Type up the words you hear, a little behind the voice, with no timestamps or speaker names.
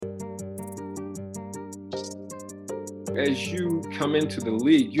As you come into the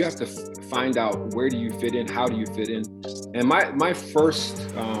league, you have to find out where do you fit in, how do you fit in. And my first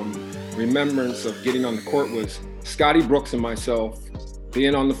remembrance of getting on the court was Scotty Brooks and myself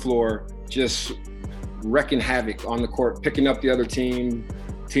being on the floor, just wrecking havoc on the court, picking up the other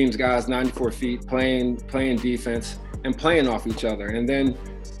team's guys 94 feet, playing defense and playing off each other. And then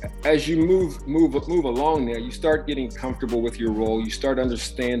as you move along there, you start getting comfortable with your role. You start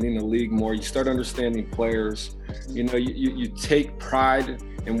understanding the league more. You start understanding players. You know, you take pride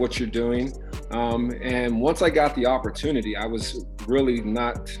in what you're doing. And once I got the opportunity, I was really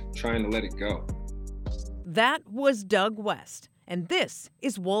not trying to let it go. That was Doug West, and this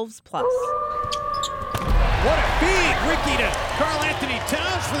is Wolves Plus. What a feed! Ricky to Karl-Anthony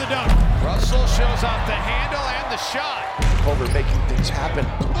Towns for the dunk. Russell shows off the handle and the shot. Culver making things happen.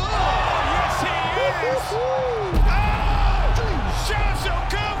 Oh, yes he is! Oh! Shows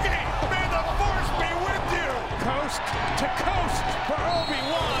Okogie! May the force be with you! Coast to coast for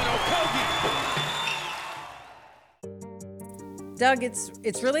Obi-Wan Okogie. Doug,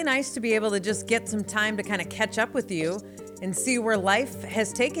 it's really nice to be able to just get some time to kind of catch up with you and see where life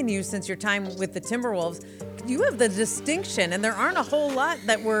has taken you since your time with the Timberwolves. You have the distinction, and there aren't a whole lot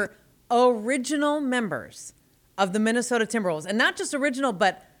that were original members of the Minnesota Timberwolves. And not just original,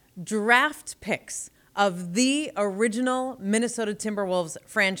 but draft picks of the original Minnesota Timberwolves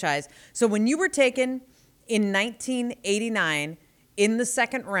franchise. So when you were taken in 1989 in the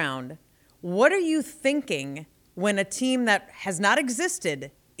second round, what are you thinking when a team that has not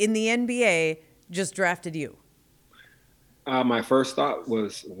existed in the NBA just drafted you? My first thought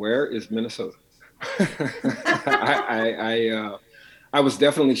was, where is Minnesota? I was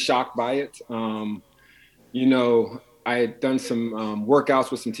definitely shocked by it. You know, I had done some workouts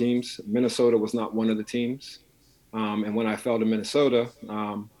with some teams. Minnesota was not one of the teams. And when I fell to Minnesota,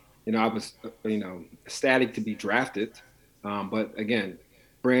 you know, I was, you know, ecstatic to be drafted. But again,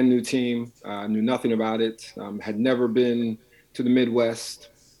 brand new team, knew nothing about it, had never been to the Midwest.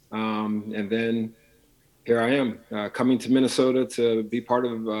 And then here I am coming to Minnesota to be part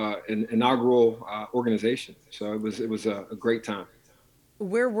of an inaugural organization. So it was a great time.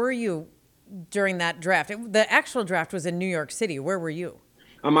 Where were you during that draft? The actual draft was in New York City. Where were you?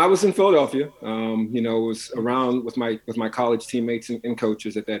 I was in Philadelphia. You know, was around with my college teammates and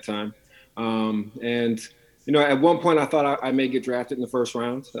coaches at that time. And you know, at one point I thought I may get drafted in the first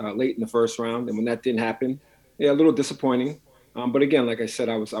round, late in the first round, and when that didn't happen, yeah, a little disappointing. But again, like I said,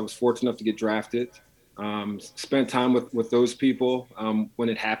 I was fortunate enough to get drafted. Spent time with those people when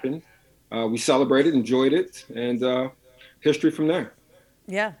it happened. We celebrated, enjoyed it, and history from there.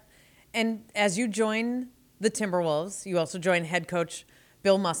 Yeah. And as you join the Timberwolves, you also join head coach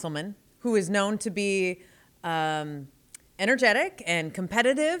Bill Musselman, who is known to be energetic and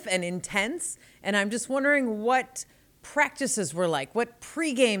competitive and intense. And I'm just wondering what practices were like, what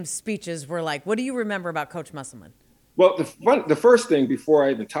pregame speeches were like. What do you remember about Coach Musselman? Well, the first thing before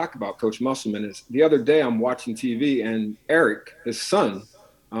I even talk about Coach Musselman is the other day I'm watching TV and Eric, his son,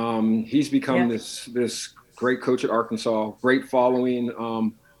 he's become this great coach at Arkansas, great following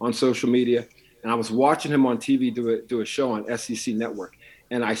on social media. And I was watching him on TV do a show on SEC Network.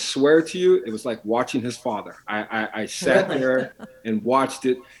 And I swear to you, it was like watching his father. I sat there and watched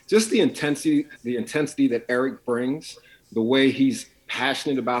it. Just the intensity that Eric brings, the way he's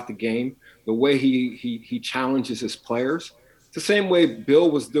passionate about the game, the way he challenges his players. It's the same way Bill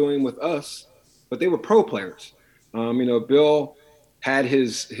was doing with us, but they were pro players. You know, Bill had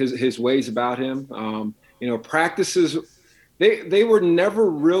his ways about him. You know, practices, they were never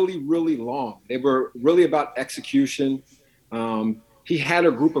really long. They were really about execution. He had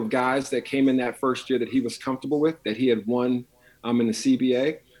a group of guys that came in that first year that he was comfortable with, that he had won in the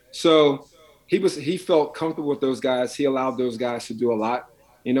CBA. So he felt comfortable with those guys. He allowed those guys to do a lot.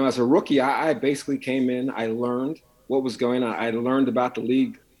 You know, as a rookie, I basically came in, I learned what was going on. I learned about the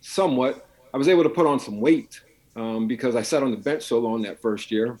league somewhat. I was able to put on some weight because I sat on the bench so long that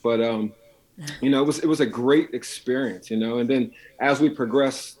first year. But, you know, it was a great experience, you know. And then as we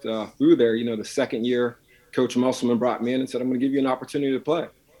progressed through there, you know, the second year, Coach Musselman brought me in and said, I'm going to give you an opportunity to play.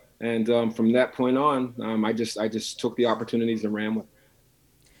 And from that point on, I just took the opportunities and ran with it.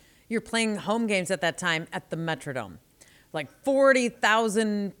 You're playing home games at that time at the Metrodome. Like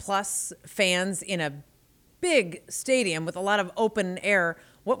 40,000 plus fans in a big stadium with a lot of open air.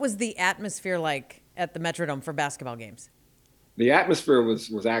 What was the atmosphere like at the Metrodome for basketball games? The atmosphere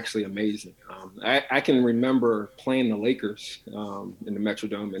was actually amazing. I can remember playing the Lakers in the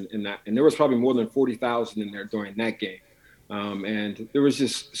Metrodome, and there was probably more than 40,000 in there during that game. And there was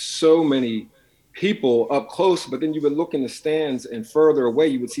just so many people up close, but then you would look in the stands and further away,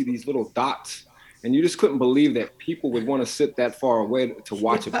 you would see these little dots. And you just couldn't believe that people would want to sit that far away to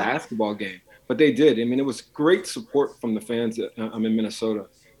watch a basketball game. But they did. I mean, it was great support from the fans in Minnesota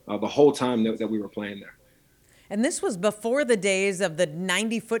the whole time that we were playing there. And this was before the days of the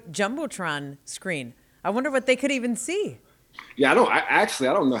 90-foot Jumbotron screen. I wonder what they could even see. Yeah, I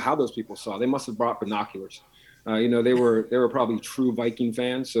don't know how those people saw. They must have brought binoculars. They were probably true Viking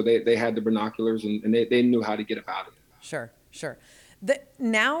fans, so they had the binoculars and they knew how to get about it. Sure.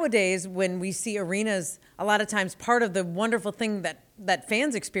 Nowadays, when we see arenas, a lot of times part of the wonderful thing that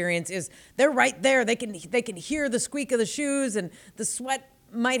fans experience is they're right there. They can hear the squeak of the shoes, and the sweat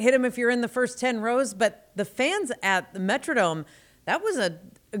might hit them if you're in the first 10 rows. But the fans at the Metrodome, that was a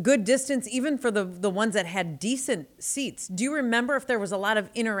good distance, even for the ones that had decent seats. Do you remember if there was a lot of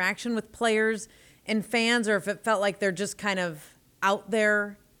interaction with players and fans, or if it felt like they're just kind of out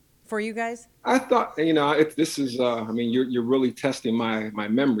there for you guys? I thought, this is, you're really testing my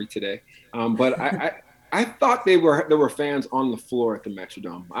memory today. But I thought there were fans on the floor at the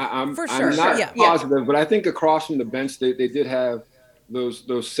Metrodome. I'm not positive, but I think across from the bench, they did have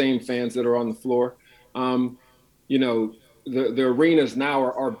those same fans that are on the floor. The arenas now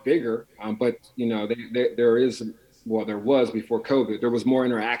are bigger, but there was before COVID, there was more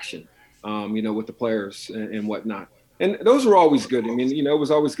interaction, with the players and whatnot. And those were always good. I mean, it was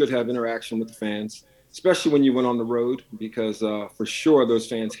always good to have interaction with the fans, especially when you went on the road, because for sure those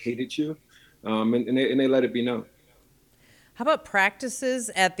fans hated you, and they let it be known. How about practices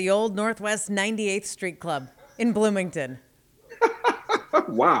at the old Northwest 98th Street Club in Bloomington?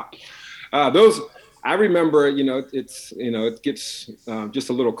 Wow. I remember, it gets just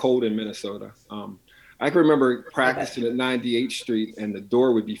a little cold in Minnesota. I can remember practicing at 98th Street and the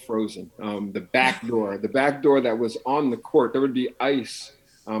door would be frozen. The back door that was on the court, there would be ice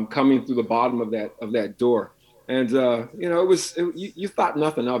coming through the bottom of that door. And, you thought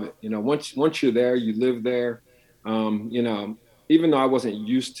nothing of it. Once you're there, you live there. Even though I wasn't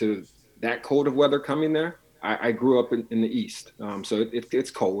used to that cold of weather coming there, I grew up in the East. So it's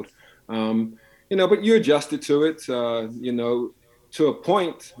cold. But you adjusted to it, to a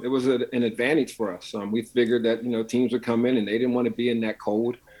point. It was an advantage for us. We figured that, teams would come in and they didn't want to be in that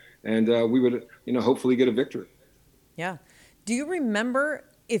cold, and we would, hopefully get a victory. Yeah. Do you remember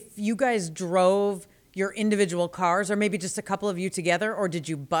if you guys drove your individual cars, or maybe just a couple of you together, or did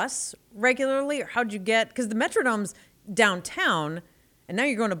you bus regularly, or how'd you get, because the Metrodome's downtown and now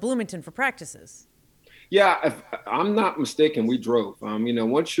you're going to Bloomington for practices? Yeah, if I'm not mistaken, we drove.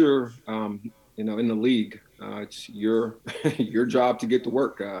 Once you're, in the league, it's your job to get to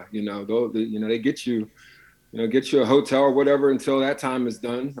work. They get you a hotel or whatever until that time is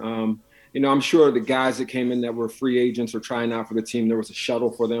done. I'm sure the guys that came in that were free agents or trying out for the team, there was a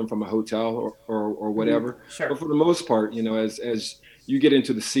shuttle for them from a hotel or whatever. Sure. But for the most part, as you get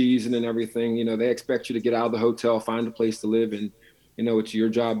into the season and everything, they expect you to get out of the hotel, find a place to live, and it's your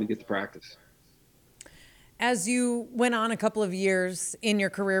job to get to practice. As you went on a couple of years in your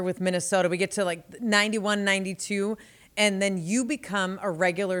career with Minnesota, we get to like 91, 92, and then you become a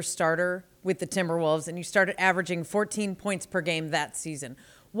regular starter with the Timberwolves, and you started averaging 14 points per game that season.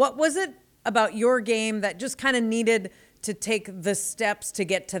 What was it about your game that just kind of needed to take the steps to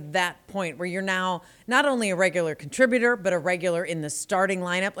get to that point where you're now not only a regular contributor, but a regular in the starting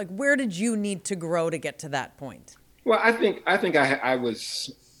lineup? Like, where did you need to grow to get to that point? Well, I think I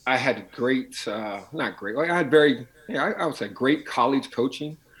had great, not great. Like I had I would say great college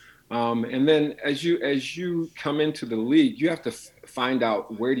coaching, and then as you come into the league, you have to find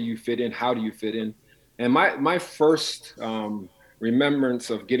out where do you fit in, how do you fit in. And my first remembrance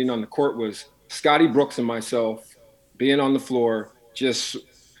of getting on the court was Scotty Brooks and myself being on the floor, just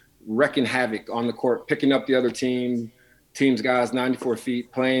wrecking havoc on the court, picking up the other team's guys 94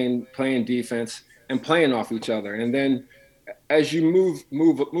 feet, playing defense and playing off each other, and then as you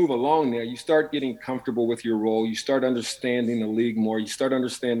move along there, you start getting comfortable with your role. You start understanding the league more. You start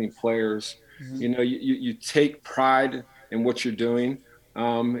understanding players. Mm-hmm. You take pride in what you're doing.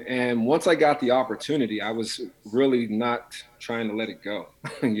 And once I got the opportunity, I was really not trying to let it go.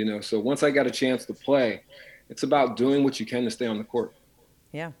 So once I got a chance to play, it's about doing what you can to stay on the court.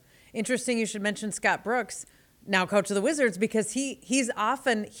 Yeah. Interesting you should mention Scott Brooks, now coach of the Wizards, because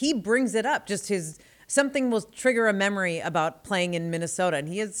he brings it up, just something will trigger a memory about playing in Minnesota, and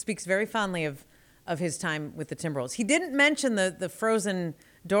he speaks very fondly of his time with the Timberwolves. He didn't mention the frozen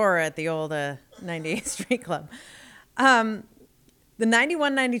door at the old 98th Street Club. The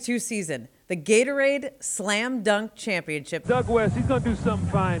 91-92 season, the Gatorade Slam Dunk Championship. Doug West, he's going to do something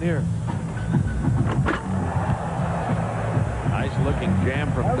fine here. Nice looking jam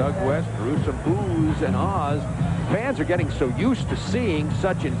from Doug West. Through some oohs and ahs. fans are getting so used to seeing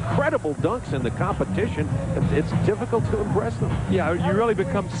such incredible dunks in the competition, it's difficult to impress them. Yeah, you really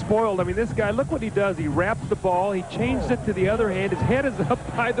become spoiled. I mean, this guy, look what he does. He wraps the ball, he changes it to the other hand, his head is up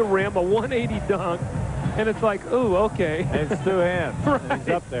by the rim, a 180 dunk, and it's like, ooh, okay. And it's two hands. Right. He's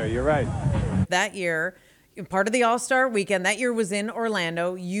up there, you're right. That year, part of the All-Star weekend, that year was in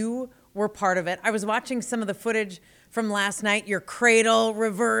Orlando. You were part of it. I was watching some of the footage from last night, your cradle,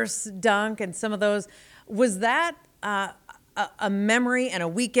 reverse dunk, and some of those. Was that a memory and a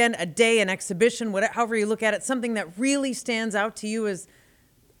weekend, a day, an exhibition, whatever, however you look at it, something that really stands out to you as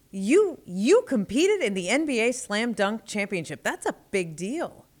you competed in the NBA Slam Dunk Championship? That's a big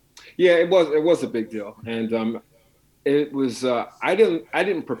deal. Yeah, it was a big deal, and it was. I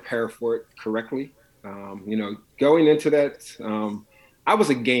didn't prepare for it correctly. Going into that, I was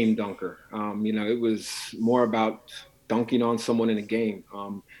a game dunker. It was more about dunking on someone in a game.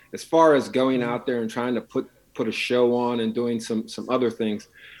 As far as going out there and trying to put a show on and doing some other things,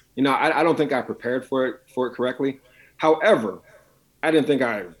 I don't think I prepared for it correctly. However, I didn't think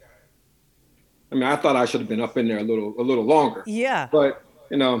I thought I should have been up in there a little longer. Yeah. But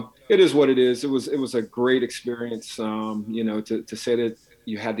it is what it is. It was a great experience. To say that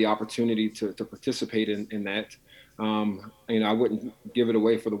you had the opportunity to participate in that. I wouldn't give it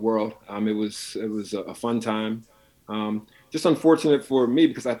away for the world. It was a fun time. Just unfortunate for me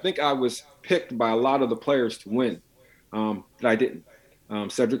because I think I was picked by a lot of the players to win, but I didn't.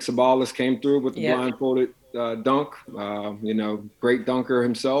 Cedric Sabalas came through with the blindfolded dunk. Great dunker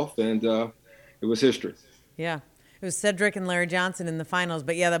himself, and it was history. Yeah, it was Cedric and Larry Johnson in the finals,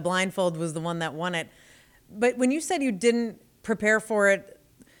 but yeah, the blindfold was the one that won it. But when you said you didn't prepare for it,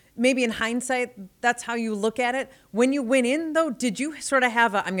 maybe in hindsight, that's how you look at it. When you went in, though, did you sort of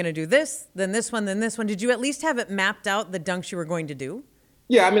have I'm going to do this, then this one, then this one? Did you at least have it mapped out, the dunks you were going to do?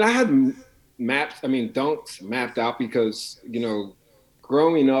 Yeah, I had dunks mapped out because,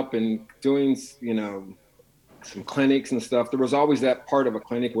 growing up and doing, some clinics and stuff, there was always that part of a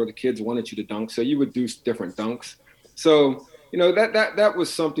clinic where the kids wanted you to dunk. So you would do different dunks. So, that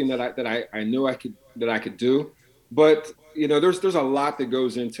was something that I knew I could do. But there's a lot that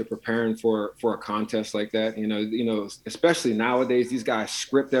goes into preparing for a contest like that. Especially nowadays, these guys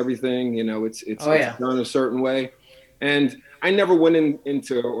script everything. It's done a certain way, and I never went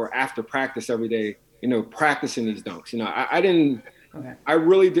into or after practice every day. Practicing these dunks. I didn't. Okay. I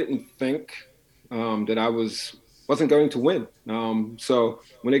really didn't think that I wasn't going to win. So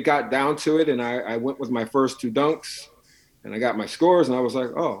when it got down to it, and I went with my first two dunks. And I got my scores, and I was like,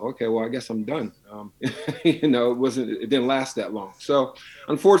 "Oh, okay. Well, I guess I'm done." It didn't last that long. So,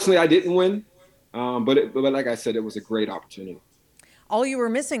 unfortunately, I didn't win. But like I said, it was a great opportunity. All you were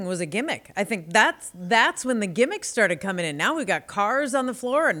missing was a gimmick. I think that's when the gimmicks started coming in. Now we've got cars on the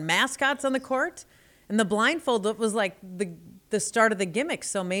floor and mascots on the court, and the blindfold was like the start of the gimmicks.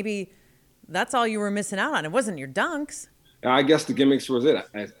 So maybe that's all you were missing out on. It wasn't your dunks. I guess the gimmicks was it.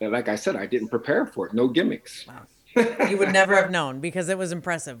 Like I said, I didn't prepare for it. No gimmicks. Wow. You would never have known because it was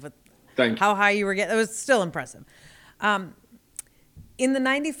impressive. Thank you. How high you were getting. It was still impressive. In the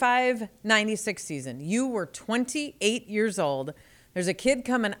 95-96 season, you were 28 years old. There's a kid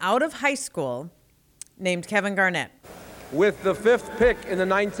coming out of high school named Kevin Garnett. With the 5th pick in the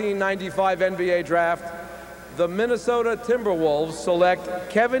 1995 NBA draft, the Minnesota Timberwolves select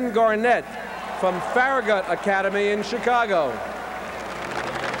Kevin Garnett from Farragut Academy in Chicago.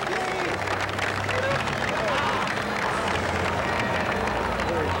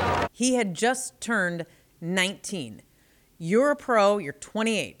 He had just turned 19. You're a pro, you're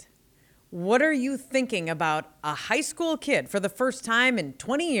 28. What are you thinking about a high school kid for the first time in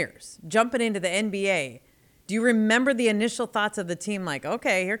 20 years jumping into the NBA? Do you remember the initial thoughts of the team like,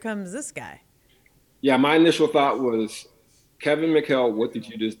 okay, here comes this guy? Yeah, my initial thought was, Kevin McHale, what did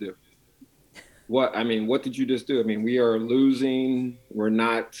you just do? What did you just do? We are losing. We're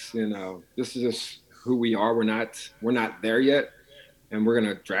not, this is just who we are. We're not there yet. And we're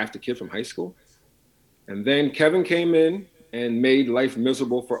going to draft a kid from high school. And then Kevin came in and made life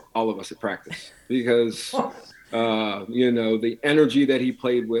miserable for all of us at practice because, the energy that he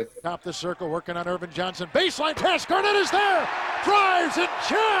played with. Top the circle, working on Irvin Johnson. Baseline pass, Garnett is there. Drives and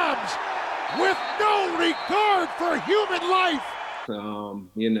jams with no regard for human life.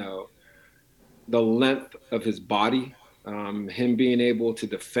 The length of his body, him being able to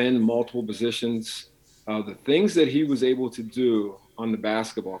defend multiple positions, the things that he was able to do on the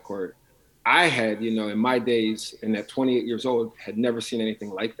basketball court, I had, in my days, and at 28 years old, had never seen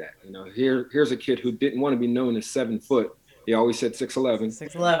anything like that. Here's a kid who didn't want to be known as 7 foot. He always said 6'11".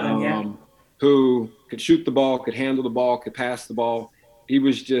 6'11", Who could shoot the ball, could handle the ball, could pass the ball. He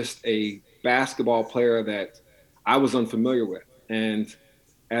was just a basketball player that I was unfamiliar with. And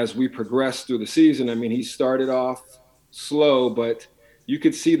as we progressed through the season, I mean, he started off slow, but you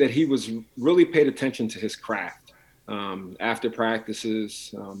could see that he was really paid attention to his craft. After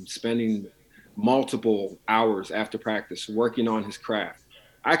practices, spending multiple hours after practice working on his craft.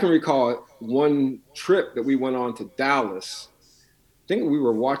 I can recall one trip that we went on to Dallas. I think we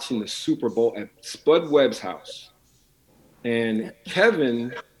were watching the Super Bowl at Spud Webb's house, and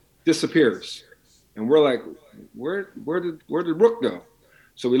Kevin disappears, and we're like, where did Rook go?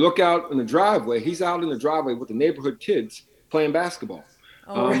 So we look out in the driveway. He's out in the driveway with the neighborhood kids playing basketball.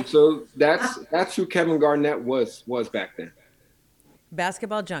 So that's who Kevin Garnett was back then.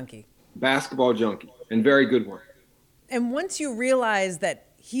 Basketball junkie. Basketball junkie, and very good one. And once you realize that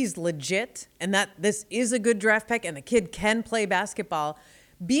he's legit and that this is a good draft pick and the kid can play basketball,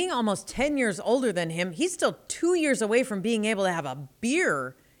 being almost 10 years older than him, he's still 2 years away from being able to have a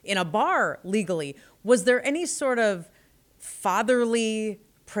beer in a bar legally. Was there any sort of fatherly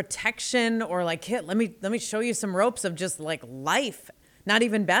protection or like, hey, let me show you some ropes of just like life, not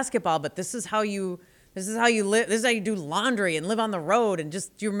even basketball, but this is how you live, this is how you do laundry and live on the road, and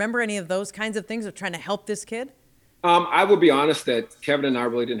just, do you remember any of those kinds of things of trying to help this kid? I will be honest that Kevin and I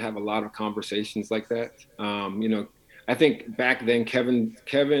really didn't have a lot of conversations like that. I think back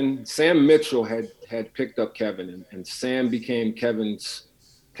then Sam Mitchell had picked up Kevin, and Sam became Kevin's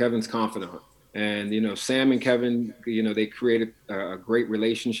confidant. And, Sam and Kevin, they created a great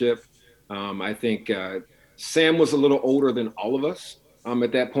relationship. I think Sam was a little older than all of us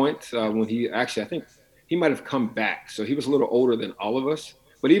at that point when I think he might have come back. So he was a little older than all of us.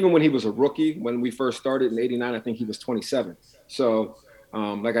 But even when he was a rookie, when we first started in '89, I think he was 27. So,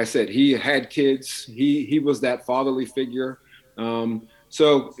 like I said, he had kids. He was that fatherly figure.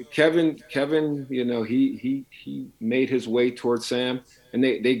 So Kevin, he made his way towards Sam, and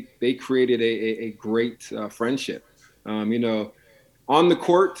they created a great friendship. On the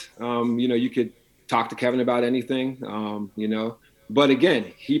court, you could talk to Kevin about anything, but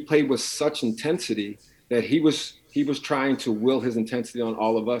again, he played with such intensity that he was trying to will his intensity on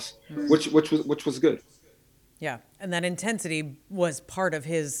all of us, which was good. Yeah, and that intensity was part of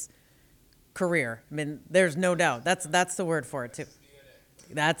his career. I mean, there's no doubt. That's the word for it too.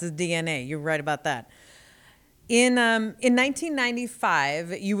 That's his DNA. You're right about that. In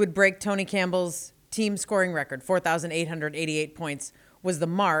 1995, you would break Tony Campbell's team scoring record. 4,888 points was the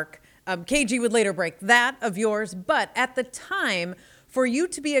mark. KG would later break that of yours, but at the time, for you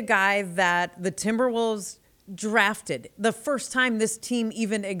to be a guy that the Timberwolves drafted the first time this team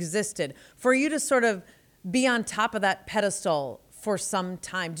even existed, for you to sort of be on top of that pedestal for some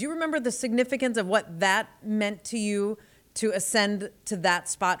time, do you remember the significance of what that meant to you to ascend to that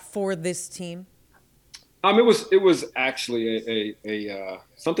spot for this team? It was actually a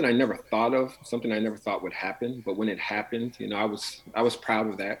something I never thought of, something I never thought would happen. But when it happened, I was proud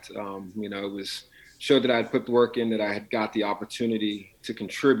of that. It showed that I had put the work in, that I had got the opportunity to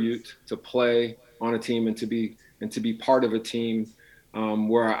contribute, to play on a team, and to be part of a team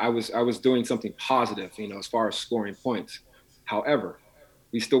where I was doing something positive, as far as scoring points. However,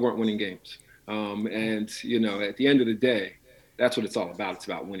 we still weren't winning games. And at the end of the day, that's what it's all about. It's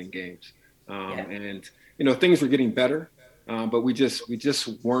about winning games. And things were getting better, but we just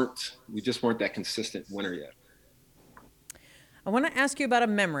weren't that consistent winner yet. I want to ask you about a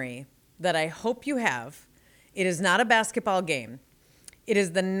memory that I hope you have. It is not a basketball game. It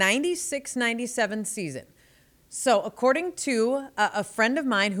is the 96-97 season. So according to a friend of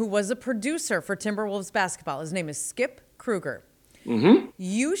mine who was a producer for Timberwolves basketball, his name is Skip Kruger. Mm-hmm.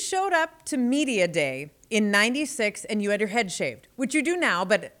 You showed up to media day in 96 and you had your head shaved, which you do now,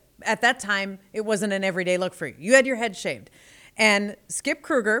 but at that time, it wasn't an everyday look for you. You had your head shaved. And Skip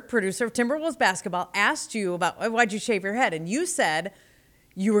Kruger, producer of Timberwolves basketball, asked you about why'd you shave your head? And you said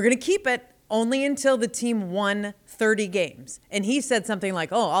you were going to keep it only until the team won 30 games. And he said something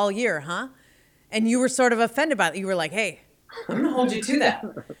like, oh, all year, huh? And you were sort of offended by it. You were like, hey, I'm going to hold you to that.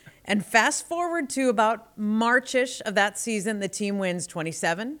 And fast forward to about March-ish of that season, the team wins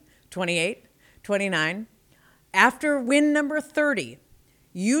 27, 28, 29. After win number 30,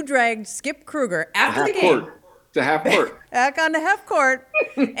 you dragged Skip Kruger after the game to half court, back onto half court,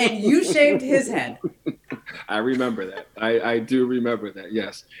 and you shaved his head. I remember that. I do remember that.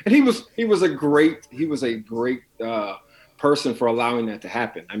 Yes, and he was a great person for allowing that to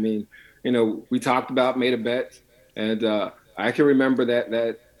happen. I mean, we talked about, made a bet, and I can remember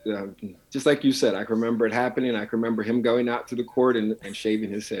that just like you said, I can remember it happening. I can remember him going out to the court and shaving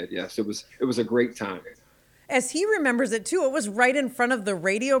his head. Yes, it was a great time. as he remembers it too, it was right in front of the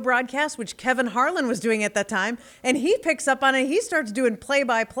radio broadcast, which Kevin Harlan was doing at that time. And he picks up on it. He starts doing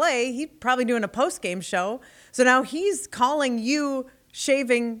play-by-play. He's probably doing a post-game show. So now he's calling you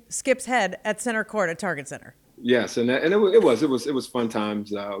shaving Skip's head at center court at Target Center. Yes, and it was fun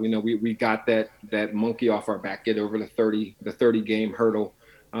times. We got that monkey off our back, get over the 30 game hurdle.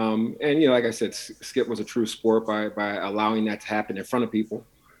 And like I said, Skip was a true sport by allowing that to happen in front of people.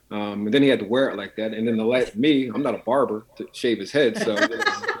 And then he had to wear it like that, and then to let me, I'm not a barber, to shave his head. So, but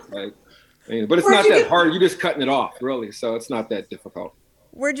it's not that hard. You're just cutting it off, really. So it's not that difficult.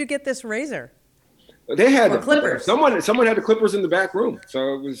 Where'd you get this razor? They had clippers. Someone had the clippers in the back room.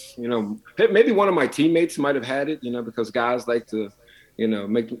 So it was, maybe one of my teammates might have had it, because guys like to,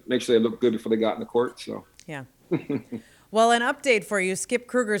 make sure they look good before they got in the court. So yeah. Well, an update for you. Skip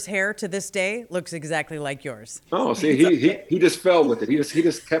Kruger's hair to this day looks exactly like yours. Oh, see, he just fell with it. He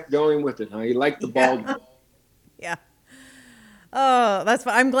just kept going with it. Huh? He liked the bald. Yeah. Oh, that's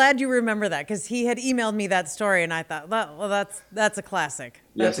fine. I'm glad you remember that, because he had emailed me that story, and I thought, well, that's a classic.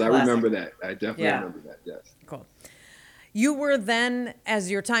 Yes, I remember that. I definitely remember that. Yes. Cool. You were then, as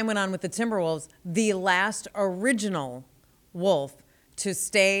your time went on with the Timberwolves, the last original Wolf to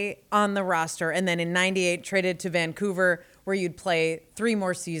stay on the roster, and then in '98 traded to Vancouver, where you'd play 3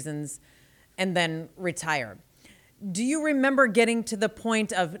 more seasons and then retire. Do you remember getting to the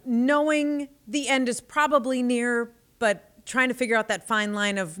point of knowing the end is probably near, but trying to figure out that fine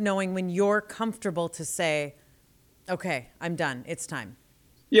line of knowing when you're comfortable to say, okay, I'm done, it's time?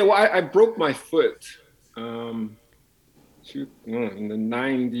 Yeah, well, I broke my foot in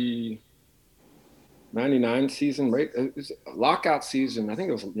the 99 season, right? It was a lockout season. I think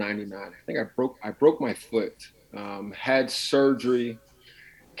it was 99. I think I broke my foot, had surgery,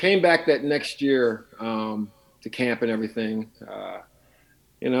 came back that next year to camp and everything,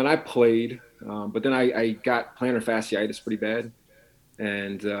 and I played, but then I got plantar fasciitis pretty bad,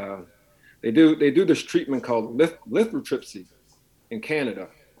 and they do this treatment called lithotripsy in Canada,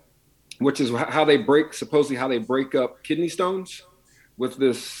 which is supposedly how they break up kidney stones. With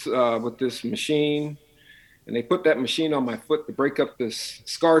this machine, and they put that machine on my foot to break up this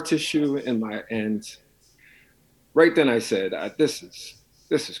scar tissue and right then I said, this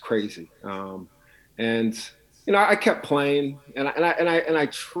is crazy. I kept playing, and I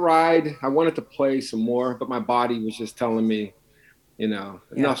tried. I wanted to play some more, but my body was just telling me,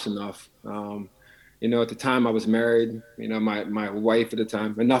 enough's enough. At the time I was married. My wife at the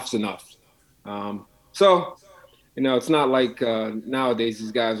time, enough's enough. So. It's not like nowadays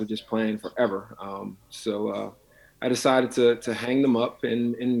these guys are just playing forever. So I decided to hang them up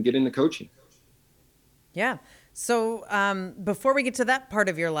and get into coaching. Yeah. So before we get to that part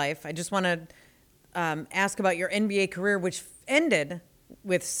of your life, I just want to ask about your NBA career, which ended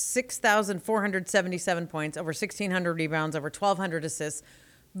with 6,477 points, over 1,600 rebounds, over 1,200 assists.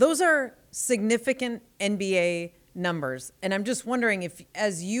 Those are significant NBA numbers. And I'm just wondering if,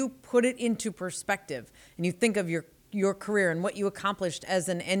 as you put it into perspective and you think of your career and what you accomplished as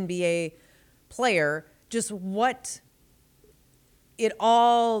an NBA player, just what it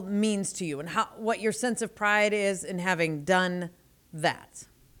all means to you and what your sense of pride is in having done that.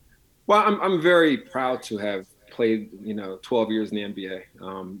 Well, I'm very proud to have played, 12 years in the NBA.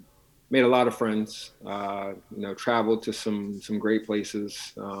 Made a lot of friends, traveled to some great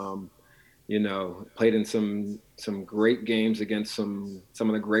places, played in some great games against some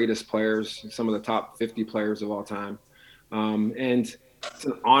of the greatest players, some of the top 50 players of all time. And it's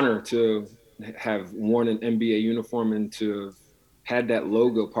an honor to have worn an NBA uniform and to have had that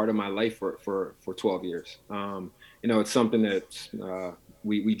logo part of my life for 12 years. It's something that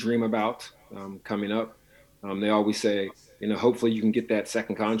we dream about coming up. They always say, hopefully you can get that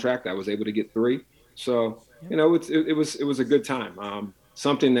second contract. I was able to get 3. So, it was a good time.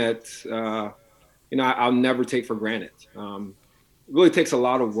 Something that, I'll never take for granted. It really takes a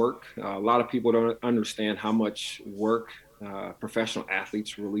lot of work. A lot of people don't understand how much work professional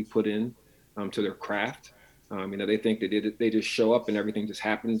athletes really put in to their craft. They think they just show up and everything just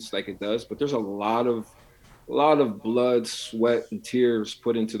happens like it does, but there's a lot of blood, sweat, and tears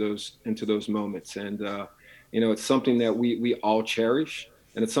put into those moments. And, it's something that we all cherish,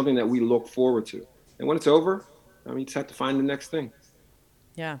 and it's something that we look forward to. And when it's over, you just have to find the next thing.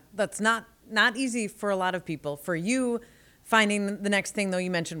 Yeah, that's not easy for a lot of people. For you, finding the next thing, though,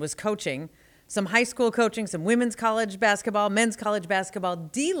 you mentioned was coaching. Some high school coaching, some women's college basketball, men's college basketball,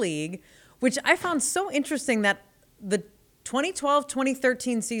 D-League, which I found so interesting that the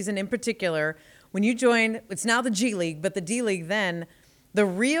 2012-2013 season in particular, when you joined, it's now the G League, but the D-League then, the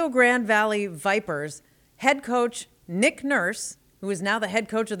Rio Grande Valley Vipers, head coach Nick Nurse who is now the head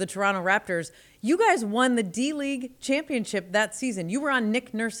coach of the Toronto Raptors. You guys won the D-League championship that season. You were on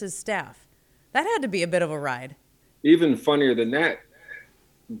Nick Nurse's staff. That had to be a bit of a ride. Even funnier than that,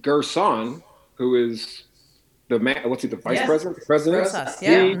 Gerson, who is the vice president? The president?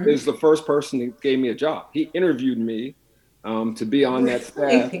 He is the first person who gave me a job. He interviewed me to be on that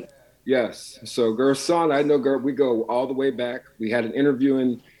staff. Yes. So Gerson, I know we go all the way back. We had an interview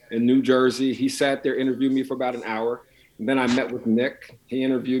in New Jersey. He sat there, interviewed me for about an hour. And then I met with Nick. He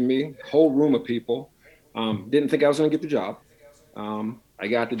interviewed me, whole room of people. Didn't think I was going to get the job. I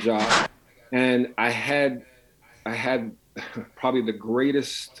got the job, and I had probably the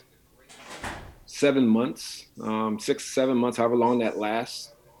greatest 7 months, 6, 7 months, however long that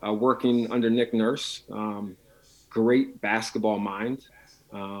lasts, working under Nick Nurse. Great basketball mind.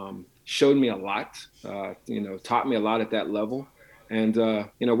 Showed me a lot. Taught me a lot at that level. And,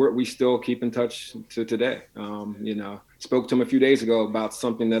 we still keep in touch to today. Spoke to him a few days ago about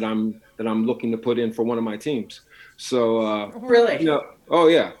something that I'm looking to put in for one of my teams. So, really? Oh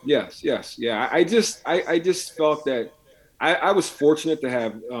yeah. Yes. Yeah. I just felt that I was fortunate to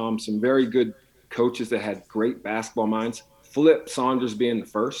have some very good coaches that had great basketball minds. Flip Saunders being the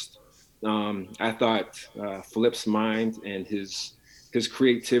first. I thought Flip's mind and his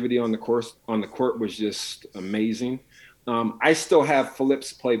creativity on the court was just amazing. I still have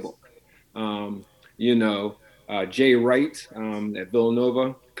Flip's playbook. Jay Wright at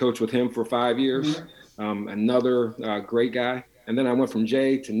Villanova, coached with him for 5 years. Another great guy. And then I went from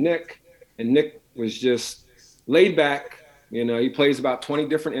Jay to Nick, and Nick was just laid back. He plays about 20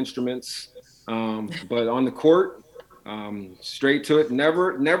 different instruments, but on the court, straight to it.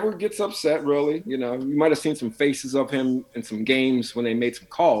 Never gets upset, really. You might have seen some faces of him in some games when they made some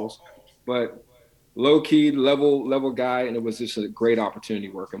calls, but low-key, level guy, and it was just a great opportunity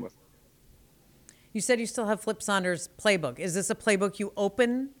working with him. You said you still have Flip Saunders' playbook. Is this a playbook you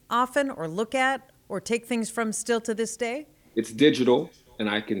open often or look at or take things from still to this day? It's digital, and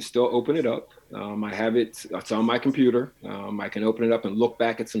I can still open it up. I have it's on my computer. I can open it up and look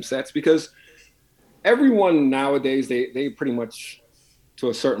back at some sets, because everyone nowadays, they pretty much, to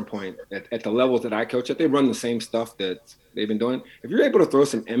a certain point, at the levels that I coach at, they run the same stuff that they've been doing. If you're able to throw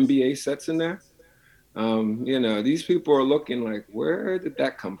some NBA sets in there, these people are looking like, where did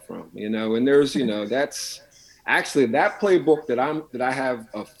that come from? And there's, that's actually that playbook that I have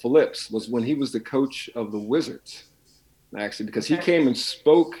of Phillips was when he was the coach of the Wizards, actually, because he came and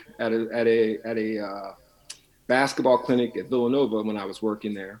spoke at a basketball clinic at Villanova when I was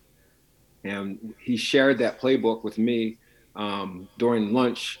working there. And he shared that playbook with me during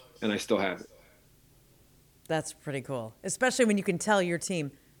lunch, and I still have it. That's pretty cool, especially when you can tell your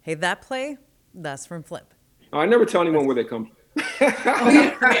team, hey, that play, that's from Flip. Oh, I never tell anyone where they come from.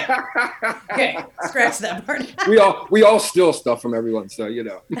 Okay, scratch that part. We all steal stuff from everyone, so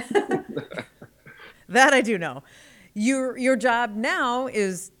That I do know. Your job now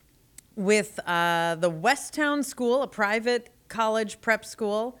is with the Westtown School, a private college prep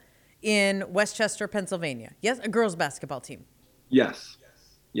school in Westchester, Pennsylvania. Yes, a girls basketball team. Yes.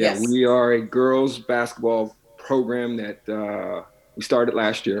 Yeah, yes. We are a girls basketball program that we started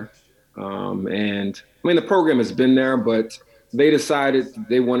last year. And the program has been there, but they decided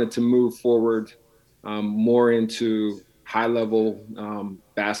they wanted to move forward more into high-level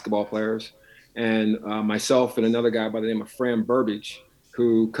basketball players. And myself and another guy by the name of Fran Burbage,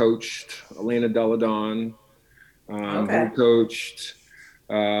 who coached Elena Delle Donne, who coached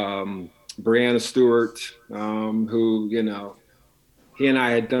Brianna Stewart, who, he and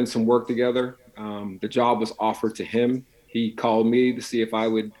I had done some work together. The job was offered to him. He called me to see if I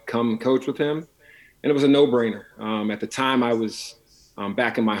would come coach with him. And it was a no-brainer. At the time, I was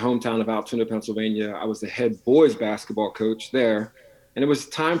back in my hometown of Altoona, Pennsylvania. I was the head boys basketball coach there. And it was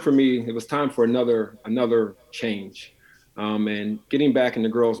time for me. It was time for another change. And getting back into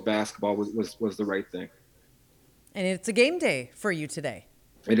girls basketball was the right thing. And it's a game day for you today.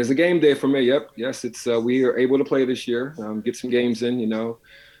 It is a game day for me. Yep. Yes. It's we are able to play this year. Get some games in.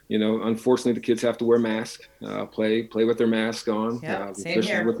 Unfortunately, the kids have to wear masks. Play with their mask on. Same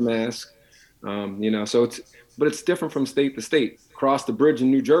here. With mask. So it's different from state to state. Across the bridge in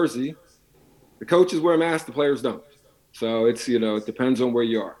New Jersey, the coaches wear masks, the players don't. So it's it depends on where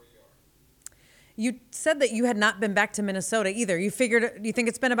you are. You said that you had not been back to Minnesota either. You think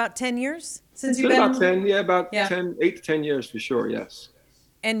it's been about 10 years since you've been? About 10, 8 to 10 years for sure, yes.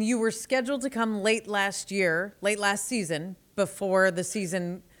 And you were scheduled to come late last season, before the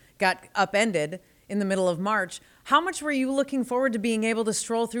season got upended in the middle of March. How much were you looking forward to being able to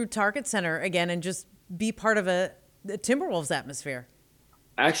stroll through Target Center again and just be part of the Timberwolves atmosphere?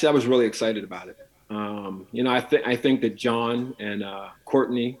 Actually, I was really excited about it. I think that John and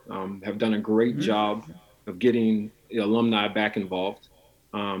Courtney have done a great job of getting the alumni back involved.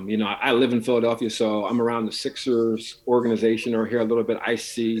 I live in Philadelphia, so I'm around the Sixers organization or here a little bit. I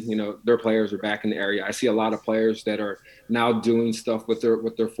see, their players are back in the area. I see a lot of players that are now doing stuff with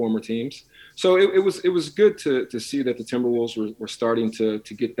their former teams. So it was good to see that the Timberwolves were starting to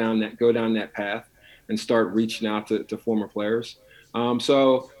go down that path and start reaching out to former players.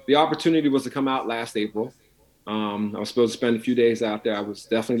 So the opportunity was to come out last April. I was supposed to spend a few days out there. I was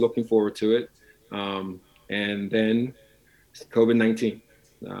definitely looking forward to it. And then COVID-19.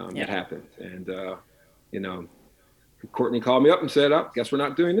 It happened. And, Courtney called me up and said, guess we're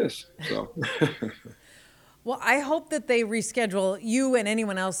not doing this. So. Well, I hope that they reschedule you and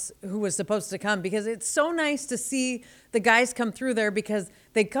anyone else who was supposed to come, because it's so nice to see the guys come through there, because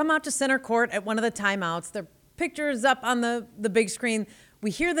they come out to center court at one of the timeouts. Their picture's up on the big screen. We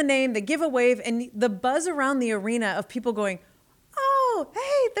hear the name, they give a wave, and the buzz around the arena of people going, oh,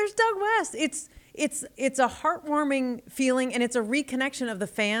 hey, there's Doug West. It's a heartwarming feeling, and it's a reconnection of the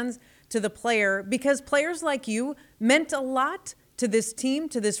fans to the player, because players like you meant a lot to this team,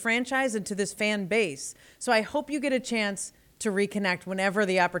 to this franchise, and to this fan base. So I hope you get a chance to reconnect whenever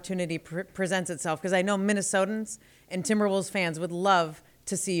the opportunity presents itself, because I know Minnesotans and Timberwolves fans would love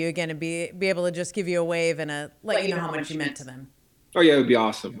to see you again and be able to just give you a wave and let you know how much you meant to them. Oh yeah, it would be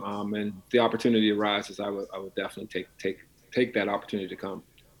awesome. And the opportunity arises, I would definitely take that opportunity to come.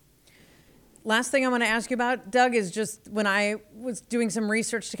 Last thing I want to ask you about, Doug, is just when I was doing some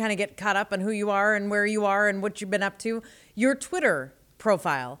research to kind of get caught up on who you are and where you are and what you've been up to, your Twitter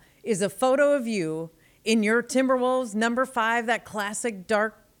profile is a photo of you in your Timberwolves number 5, that classic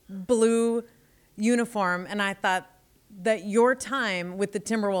dark blue uniform. And I thought that your time with the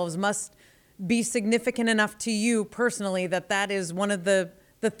Timberwolves must be significant enough to you personally that is one of the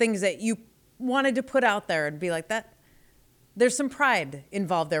things that you wanted to put out there and be like that. There's some pride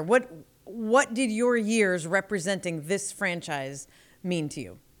involved there. What did your years representing this franchise mean to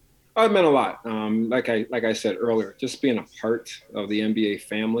you? Oh, it meant a lot. Like I said earlier, just being a part of the NBA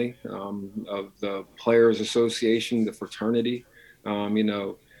family, of the Players Association, the fraternity,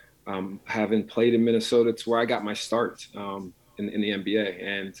 having played in Minnesota, it's where I got my start in the NBA.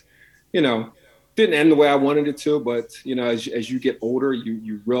 And, didn't end the way I wanted it to, but, as you get older,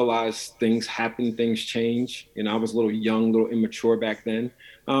 you realize things happen, things change. I was a little young, little immature back then.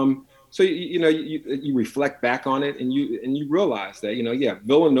 So, you reflect back on it and you realize that,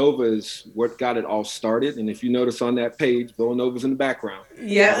 Villanova is what got it all started. And if you notice on that page, Villanova's in the background.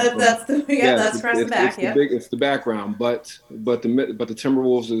 Yeah, that's across the back. It's the background, but the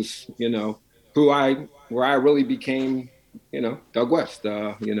Timberwolves is, where I really became, Doug West,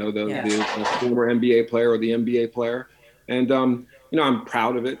 the former NBA player or the NBA player. And, I'm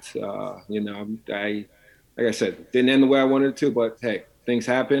proud of it. Like I said, didn't end the way I wanted it to, but hey, things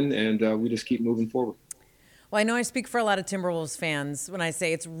happen, and we just keep moving forward. Well, I know I speak for a lot of Timberwolves fans when I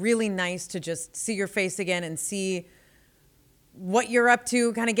say it's really nice to just see your face again and see what you're up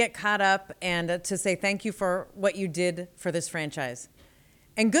to, kind of get caught up, and to say thank you for what you did for this franchise.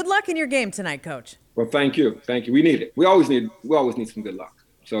 And good luck in your game tonight, Coach. Well, thank you. We need it. We always need some good luck.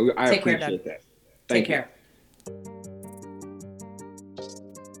 So I appreciate that. Take care.